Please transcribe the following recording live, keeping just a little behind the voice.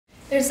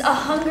There's a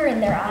hunger in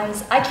their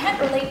eyes. I can't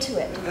relate to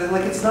it.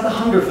 Like, it's not a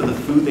hunger for the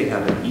food they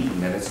haven't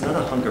eaten, and it's not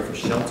a hunger for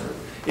shelter.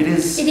 It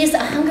is a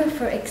hunger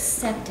for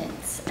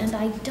acceptance, and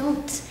I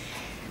don't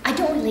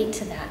relate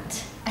to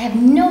that. I have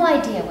no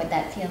idea what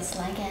that feels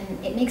like,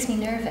 and it makes me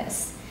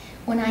nervous.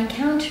 When I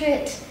encounter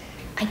it,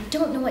 I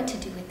don't know what to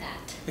do with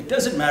that. It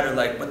doesn't matter,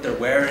 like, what they're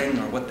wearing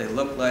or what they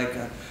look like.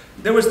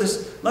 There was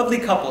this lovely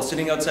couple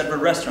sitting outside of a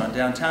restaurant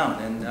downtown,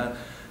 and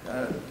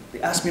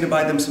they asked me to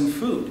buy them some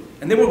food.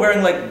 And they were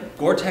wearing, like,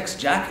 Gore-Tex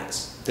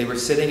jackets. They were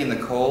sitting in the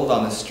cold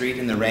on the street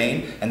in the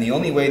rain, and the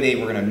only way they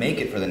were going to make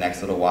it for the next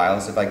little while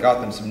is if I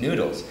got them some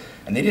noodles.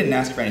 And they didn't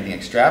ask for anything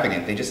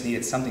extravagant, they just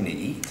needed something to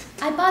eat.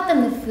 I bought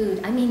them the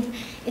food. I mean,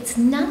 it's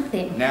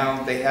nothing.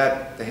 Now, they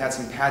had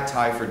some pad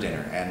thai for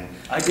dinner, and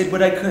I did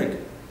what I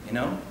could, you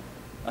know?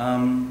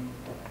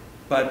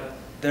 But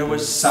there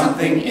was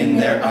something in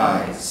their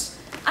eyes.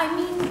 I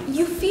mean,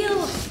 you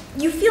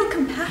feel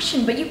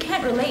compassion, but you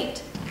can't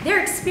relate. Their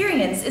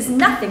experience is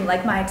nothing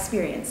like my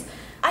experience.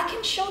 I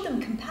can show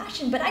them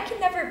compassion, but I can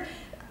never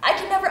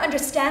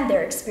understand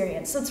their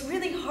experience, so it's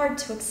really hard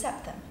to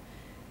accept them,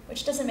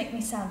 which doesn't make me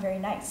sound very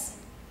nice.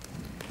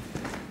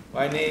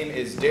 my name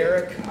is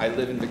Derek. I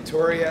live in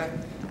Victoria.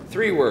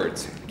 3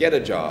 words, get a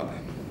job.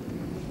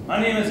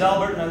 My name is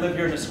Albert, and I live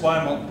here in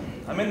Esquimalt.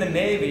 I'm in the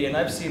Navy, and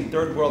I've seen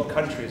third world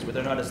countries where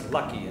they're not as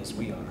lucky as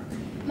we are.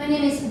 My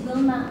name is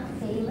Wilma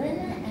Phelan,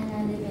 and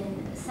I live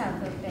in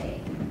South Oak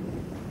Bay.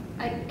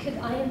 Could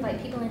I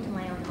invite people into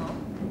my own home?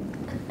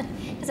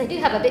 Because I do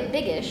have a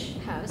big-ish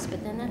house,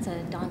 but then that's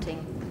a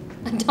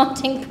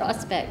daunting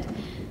prospect.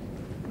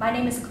 My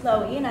name is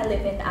Chloe, and I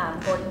live in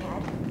Gordon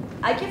Head.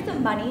 I give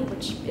them money,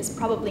 which is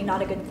probably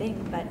not a good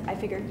thing, but I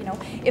figured, you know,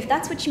 if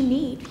that's what you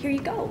need, here you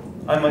go.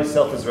 I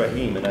myself is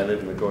Raheem, and I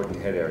live in the Gordon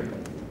Head area.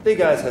 They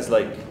guys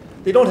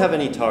they don't have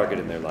any target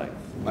in their life.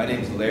 My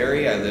name's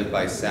Larry. I live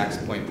by Sax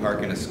Point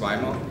Park in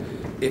Esquimalt.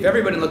 If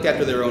everybody looked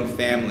after their own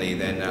family,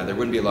 then there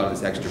wouldn't be a lot of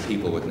this extra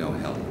people with no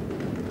help.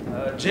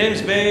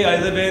 James Bay, I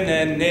live in,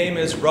 and name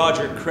is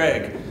Roger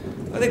Craig.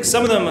 I think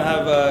some of them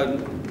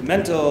have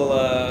mental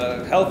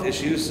health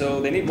issues,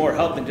 so they need more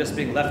help than just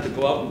being left to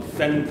go out and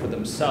fend for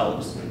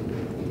themselves.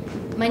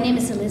 My name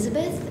is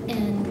Elizabeth,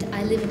 and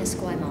I live in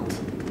Esquimalt.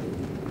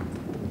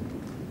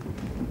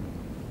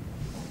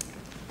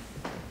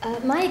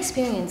 My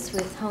experience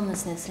with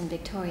homelessness in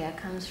Victoria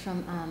comes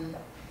from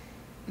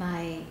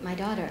my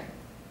daughter,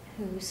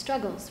 who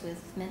struggles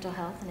with mental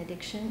health and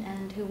addiction,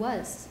 and who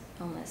was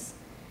homeless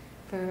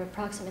for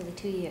approximately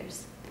 2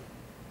 years.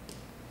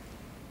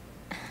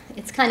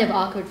 It's kind of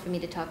awkward for me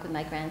to talk with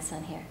my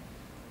grandson here.